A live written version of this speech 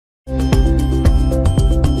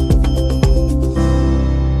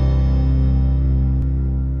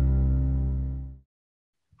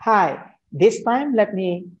Hi, this time let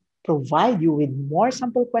me provide you with more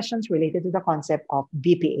sample questions related to the concept of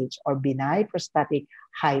BPH or benign prostatic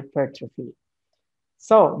hypertrophy.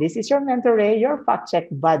 So this is your mentor Ray, your fact check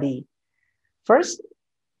buddy. First,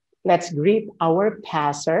 let's greet our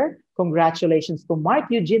passer. Congratulations to Mark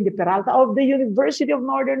Eugene de Peralta of the University of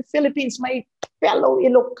Northern Philippines, my fellow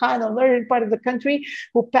Ilocano, northern part of the country,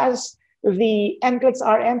 who passed the NCLEX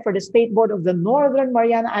RN for the State Board of the Northern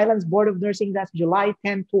Mariana Islands Board of Nursing. That's July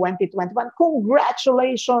 10, 2021.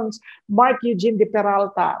 Congratulations, Mark Eugene de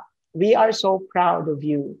Peralta. We are so proud of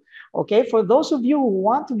you. Okay, for those of you who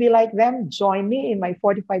want to be like them, join me in my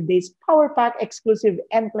 45 days Power Pack exclusive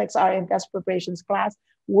NCLEX RN test preparations class,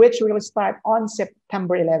 which will start on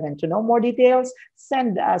September 11. To know more details,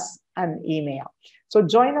 send us an email. So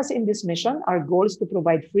join us in this mission. Our goal is to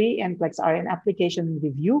provide free NCLEX RN application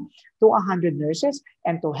review to 100 nurses.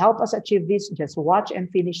 And to help us achieve this, just watch and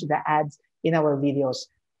finish the ads in our videos.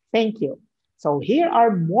 Thank you. So here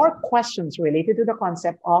are more questions related to the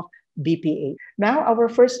concept of BPH. Now, our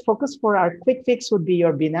first focus for our quick fix would be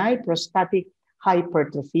your benign prostatic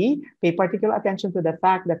hypertrophy. Pay particular attention to the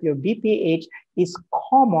fact that your BPH is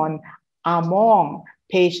common among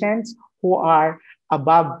patients who are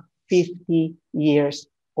above 50 years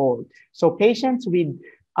old. So patients with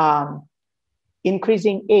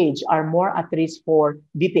increasing age are more at risk for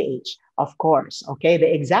BPH, of course. Okay, the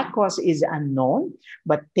exact cause is unknown,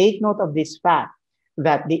 but take note of this fact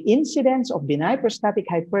that the incidence of benign prostatic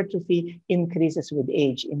hypertrophy increases with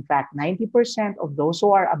age. In fact, 90% of those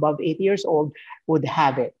who are above 80 years old would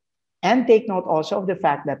have it. And take note also of the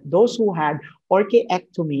fact that those who had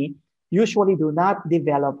orchiectomy usually do not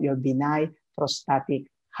develop your benign prostatic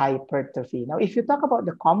hypertrophy. Now, if you talk about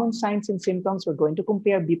the common signs and symptoms, we're going to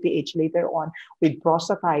compare BPH later on with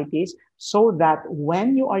prostatitis so that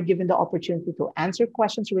when you are given the opportunity to answer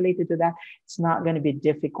questions related to that, it's not going to be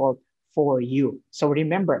difficult for you. So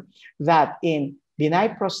remember that in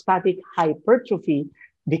benign prostatic hypertrophy,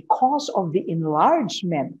 because of the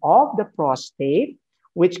enlargement of the prostate,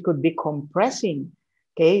 which could be compressing,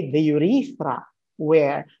 okay, the urethra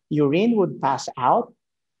where urine would pass out,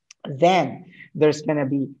 then there's going to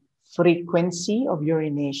be frequency of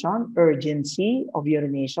urination, urgency of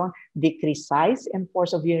urination, decreased size and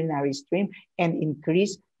force of urinary stream, and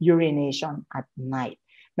increased urination at night.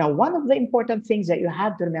 Now, one of the important things that you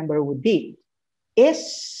have to remember would be,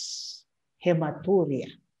 is hematuria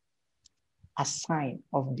a sign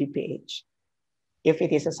of BPH? If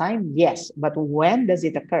it is a sign, yes. But when does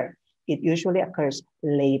it occur? It usually occurs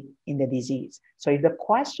late in the disease. So if the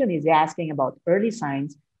question is asking about early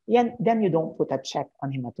signs, then you don't put a check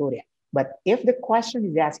on hematuria. But if the question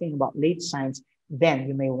is asking about late signs, then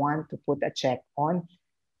you may want to put a check on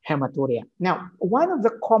hematuria. Now, one of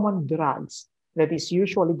the common drugs that is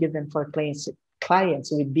usually given for clients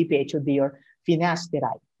with BPH would be your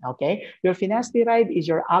finasteride. Okay, your finasteride is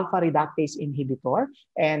your alpha reductase inhibitor,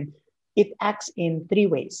 and it acts in three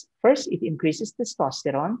ways. First, it increases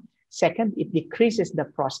testosterone. Second, it decreases the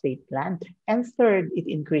prostate gland. And third, it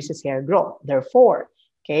increases hair growth. Therefore,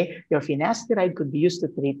 okay, your finasteride could be used to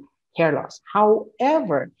treat hair loss.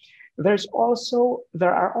 However, there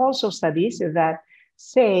are also studies that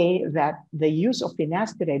say that the use of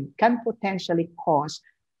finasteride can potentially cause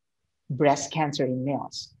breast cancer in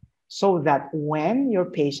males. So that when your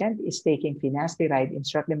patient is taking finasteride,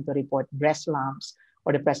 instruct them to report breast lumps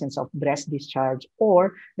or the presence of breast discharge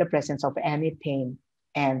or the presence of any pain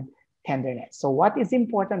and tenderness. So what is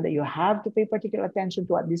important that you have to pay particular attention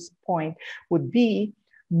to at this point would be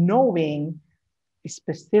knowing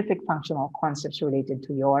specific functional concepts related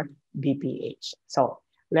to your BPH. So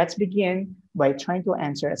let's begin by trying to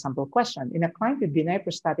answer a sample question. In a client with benign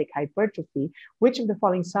prostatic hypertrophy, which of the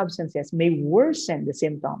following substances may worsen the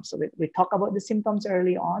symptoms? So we talked about the symptoms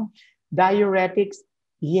early on. Diuretics,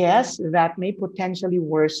 yes, that may potentially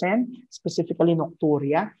worsen, specifically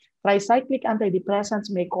nocturia. Tricyclic antidepressants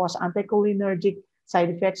may cause anticholinergic side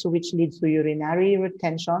effects, which leads to urinary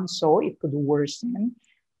retention, so it could worsen,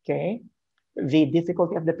 okay, the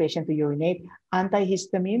difficulty of the patient to urinate.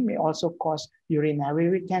 Antihistamine may also cause urinary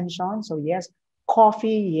retention. So yes,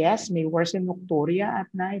 coffee, yes, may worsen nocturia at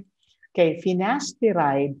night. Okay,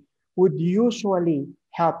 finasteride would usually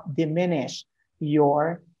help diminish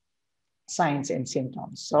your signs and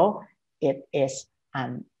symptoms. So it is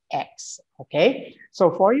an X, okay?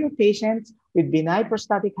 So for your patients with benign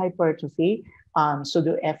prostatic hypertrophy,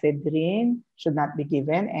 pseudoephedrine should not be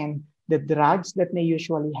given, and the drugs that may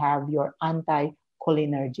usually have your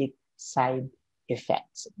anticholinergic side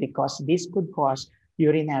effects, because this could cause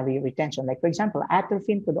urinary retention. Like for example,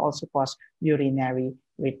 atropine could also cause urinary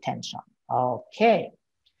retention. Okay.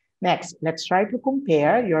 Next, let's try to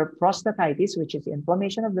compare your prostatitis, which is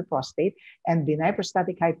inflammation of the prostate, and benign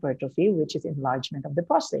prostatic hypertrophy, which is enlargement of the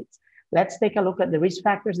prostate. Let's take a look at the risk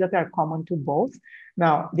factors that are common to both.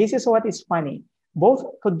 Now, this is what is funny. Both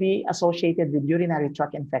could be associated with urinary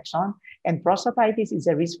tract infection, and prostatitis is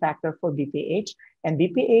a risk factor for BPH, and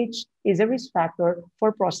BPH is a risk factor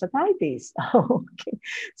for prostatitis. Okay.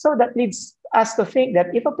 So that leads us to think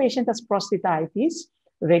that if a patient has prostatitis,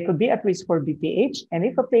 they could be at risk for BPH, and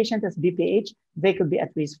if a patient has BPH, they could be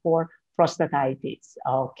at risk for prostatitis.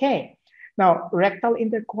 Okay. Now, rectal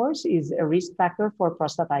intercourse is a risk factor for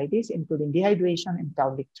prostatitis, including dehydration and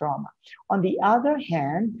pelvic trauma. On the other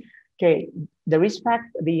hand, okay,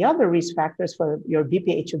 the other risk factors for your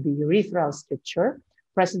BPH would be urethral stricture,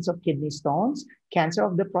 presence of kidney stones, cancer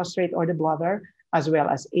of the prostate or the bladder, as well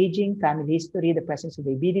as aging, family history, the presence of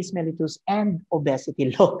diabetes mellitus, and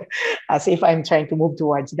obesity. Look, as if I'm trying to move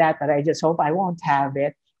towards that, but I just hope I won't have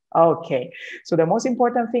it. Okay, so the most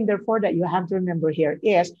important thing, therefore, that you have to remember here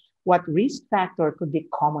is what risk factor could be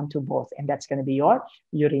common to both, and that's going to be your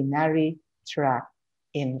urinary tract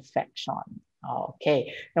infection.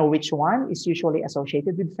 Okay, now which one is usually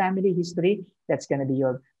associated with family history? That's going to be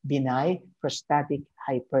your benign prostatic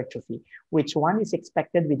hypertrophy. Which one is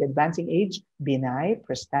expected with advancing age? Benign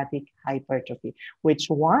prostatic hypertrophy. Which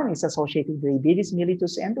one is associated with diabetes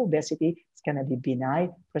mellitus and obesity? It's going to be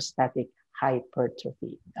benign prostatic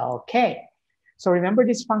hypertrophy. Okay, so remember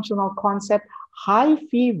this functional concept. High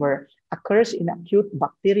fever occurs in acute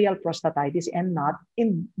bacterial prostatitis and not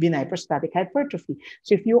in benign prostatic hypertrophy.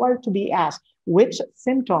 So if you are to be asked which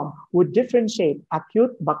symptom would differentiate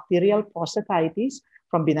acute bacterial prostatitis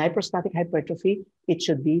from benign prostatic hypertrophy, it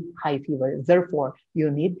should be high fever. Therefore,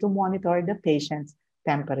 you need to monitor the patient's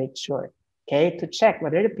temperature, okay, to check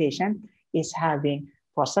whether the patient is having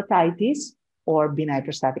prostatitis or benign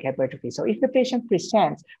prostatic hypertrophy. So if the patient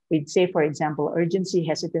presents with, say, for example, urgency,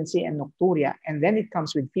 hesitancy, and nocturia, and then it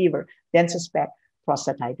comes with fever, then suspect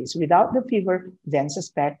prostatitis. Without the fever, then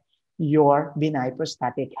suspect your benign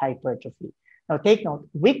prostatic hypertrophy. Now take note,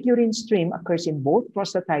 weak urine stream occurs in both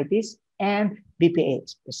prostatitis and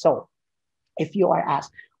BPH. So if you are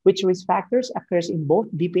asked which risk factors occurs in both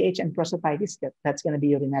BPH and prostatitis, that's going to be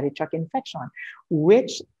urinary tract infection.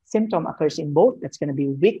 Which symptom occurs in both? That's going to be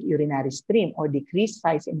weak urinary stream or decreased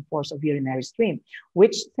size and force of urinary stream.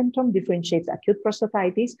 Which symptom differentiates acute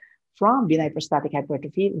prostatitis from benign prostatic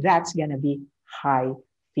hypertrophy? That's going to be high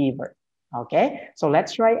fever. Okay, so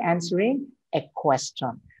let's try answering a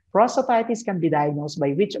question. Prostatitis can be diagnosed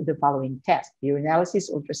by which of the following tests?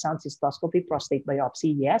 Urinalysis, ultrasound, cystoscopy, prostate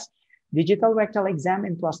biopsy, yes. Digital rectal exam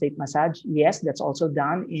and prostate massage, yes, that's also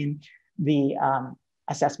done in the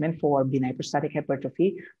assessment for benign prostatic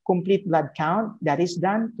hypertrophy. Complete blood count, that is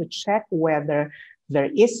done to check whether there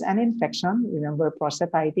is an infection. Remember,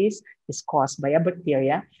 prostatitis is caused by a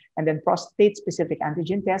bacteria. And then prostate-specific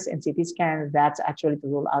antigen test and CT scan, that's actually to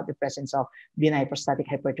rule out the presence of benign prostatic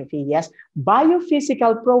hypertrophy, yes.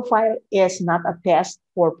 Biophysical profile is not a test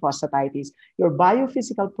for prostatitis. Your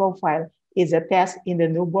biophysical profile is a test in the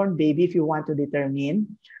newborn baby if you want to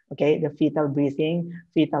determine, okay, the fetal breathing,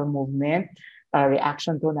 fetal movement,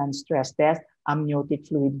 reaction to non-stress test, amniotic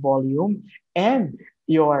fluid volume, and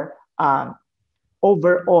your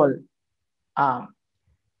overall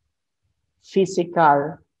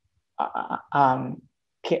physical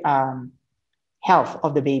health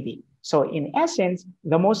of the baby. So in essence,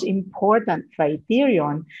 the most important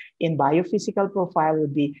criterion in biophysical profile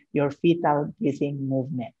would be your fetal breathing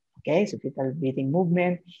movement. Okay, so fetal breathing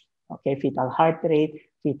movement, okay, fetal heart rate,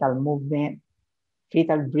 fetal movement,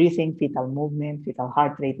 fetal breathing, fetal movement, fetal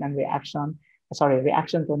heart rate, reaction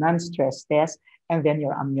to non-stress test, and then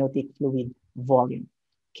your amniotic fluid volume.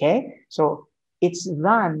 Okay, so it's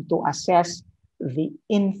done to assess the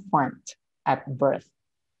infant at birth.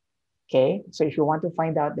 Okay, so if you want to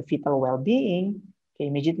find out the fetal well-being, okay,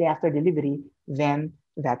 immediately after delivery, then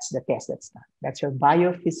that's the test that's done. That's your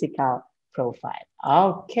biophysical profile.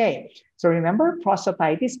 Okay, so remember,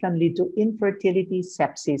 prostatitis can lead to infertility,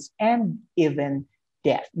 sepsis, and even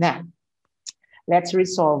death. Now, let's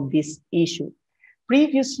resolve this issue.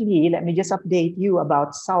 Previously, let me just update you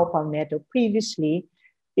about saw palmetto. Previously,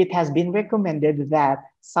 it has been recommended that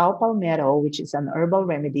saw palmetto, which is an herbal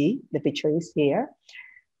remedy, the picture is here,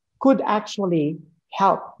 could actually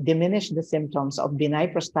help diminish the symptoms of benign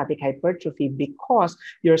prostatic hypertrophy because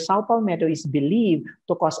your saw palmetto is believed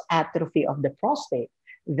to cause atrophy of the prostate.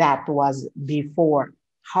 That was before.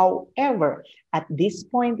 However, at this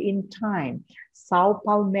point in time, saw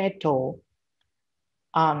palmetto,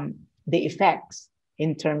 the effects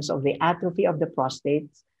in terms of the atrophy of the prostate,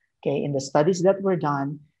 okay, in the studies that were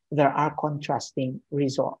done, there are contrasting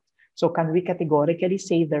results. So can we categorically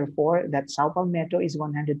say, therefore, that saw palmetto is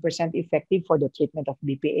 100% effective for the treatment of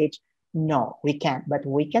BPH? No, we can't. But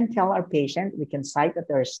we can tell our patient, we can cite that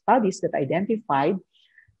there are studies that identified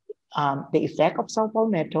the effect of saw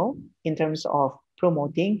palmetto in terms of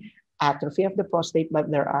promoting atrophy of the prostate, but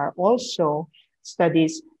there are also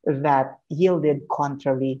studies that yielded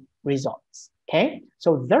contrary results. Okay,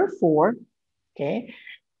 so therefore, okay,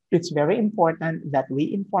 it's very important that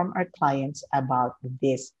we inform our clients about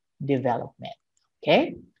this development.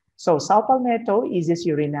 Okay, so saw palmetto eases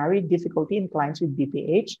urinary difficulty in clients with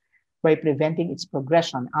BPH by preventing its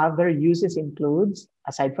progression. Other uses includes,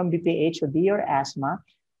 aside from BPH, would be your asthma.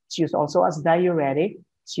 It's used also as diuretic.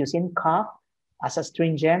 It's used in cough, as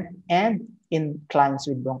astringent, and in clients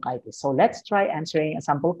with bronchitis. So let's try answering a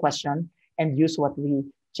sample question and use what we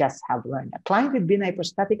just have learned. A client with benign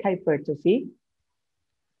prostatic hypertrophy,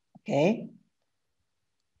 okay,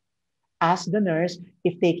 ask the nurse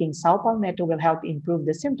if taking saw palmetto will help improve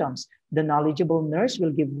the symptoms. The knowledgeable nurse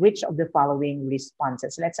will give which of the following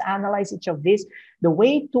responses. Let's analyze each of these. The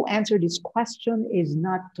way to answer this question is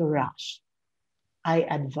not to rush. I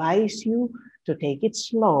advise you to take it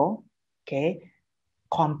slow, okay?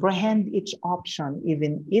 Comprehend each option,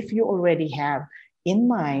 even if you already have in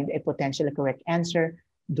mind a potentially correct answer.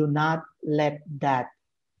 Do not let that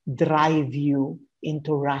drive you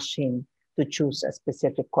into rushing to choose a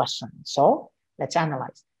specific question. So let's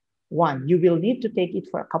analyze. One, you will need to take it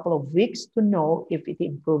for a couple of weeks to know if it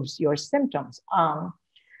improves your symptoms.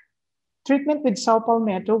 Treatment with saw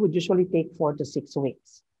palmetto would usually take 4 to 6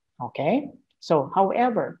 weeks, okay? So,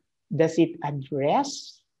 however, does it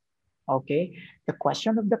address, okay, the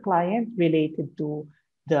question of the client related to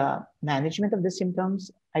the management of the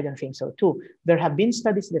symptoms? I don't think so too. There have been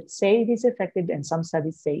studies that say it is effective and some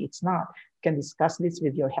studies say it's not. You can discuss this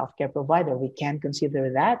with your healthcare provider. We can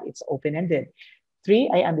consider that. It's open-ended.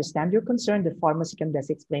 3, I understand your concern. The pharmacy can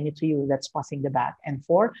best explain it to you. That's passing the bat. And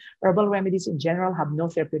 4, herbal remedies in general have no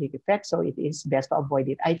therapeutic effect, so it is best to avoid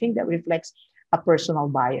it. I think that reflects a personal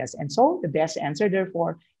bias. And so the best answer,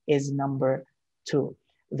 therefore, is number 2.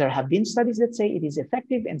 There have been studies that say it is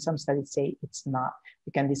effective and some studies say it's not.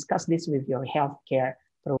 You can discuss this with your healthcare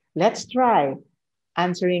provider. Let's try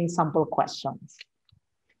answering sample questions.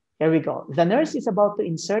 Here we go. The nurse is about to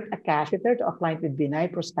insert a catheter to a client with benign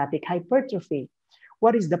prostatic hypertrophy.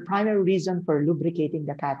 What is the primary reason for lubricating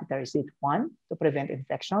the catheter? Is it 1, to prevent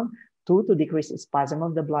infection, 2, to decrease spasm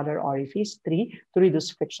of the bladder orifice, 3, to reduce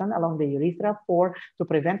friction along the urethra, 4, to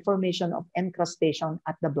prevent formation of encrustation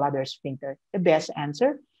at the bladder sphincter? The best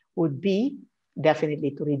answer would be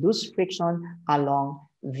definitely to reduce friction along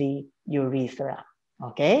the urethra,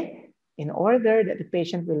 okay? In order that the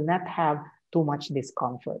patient will not have too much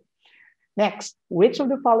discomfort. Next, which of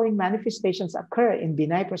the following manifestations occur in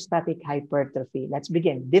benign prostatic hypertrophy? Let's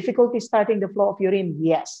begin. Difficulty starting the flow of urine,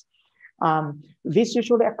 yes. This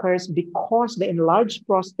usually occurs because the enlarged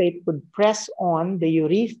prostate would press on the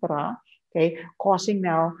urethra, okay,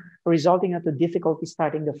 resulting into difficulty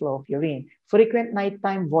starting the flow of urine. Frequent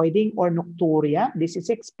nighttime voiding or nocturia, this is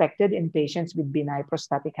expected in patients with benign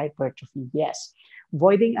prostatic hypertrophy, yes.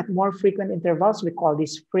 Voiding at more frequent intervals, we call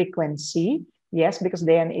this frequency, yes, because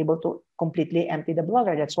they are unable to completely empty the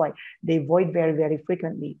bladder. That's why they void very, very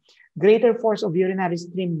frequently. Greater force of urinary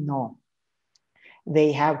stream, no.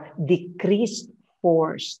 They have decreased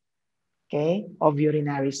force, okay, of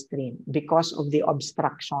urinary stream because of the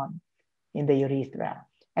obstruction in the urethra.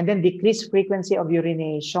 And then decreased frequency of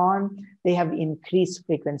urination, they have increased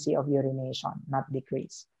frequency of urination, not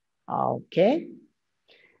decrease. Okay.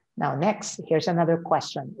 Now, next, here's another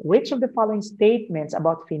question. Which of the following statements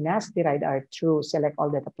about finasteride are true? Select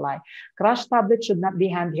all that apply. Crush tablets should not be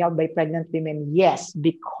handheld by pregnant women. Yes,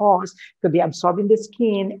 because it could be absorbed in the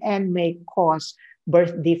skin and may cause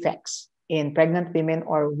birth defects in pregnant women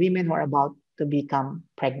or women who are about to become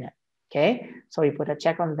pregnant. Okay, so we put a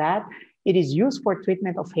check on that. It is used for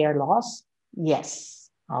treatment of hair loss.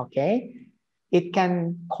 Yes. Okay. It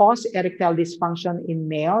can cause erectile dysfunction in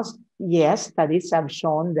males. Yes, studies have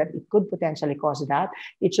shown that it could potentially cause that.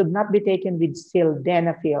 It should not be taken with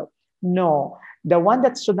sildenafil. No, the one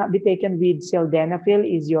that should not be taken with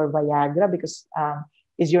sildenafil is your Viagra, because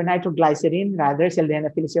is your nitroglycerin, rather.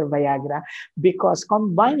 Sildenafil is your Viagra, because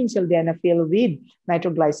combining sildenafil with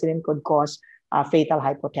nitroglycerin could cause fatal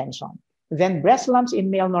hypotension. Then breast lumps in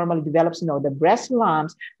male normally develops. No, the breast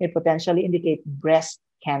lumps may potentially indicate breast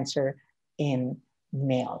cancer in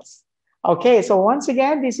males. Okay, so once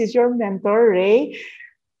again, this is your mentor, Ray,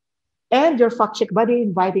 and your fact check buddy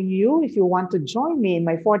inviting you, if you want to join me in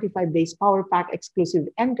my 45 days Power Pack exclusive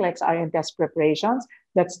NCLEX RN test preparations,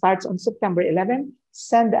 that starts on September 11,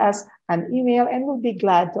 send us an email and we'll be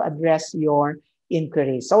glad to address your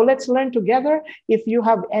inquiries. So let's learn together. If you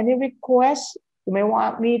have any requests, you may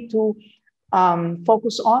want me to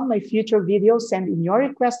focus on my future videos, send in your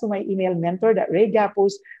request to my email,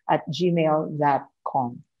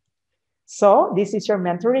 mentor.raygapuz@gmail.com. So this is your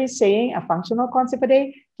mentor saying a functional concept a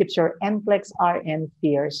day keeps your NCLEX RN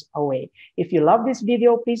fears away. If you love this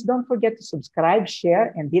video, please don't forget to subscribe,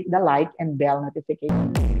 share, and hit the like and bell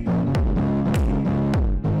notification.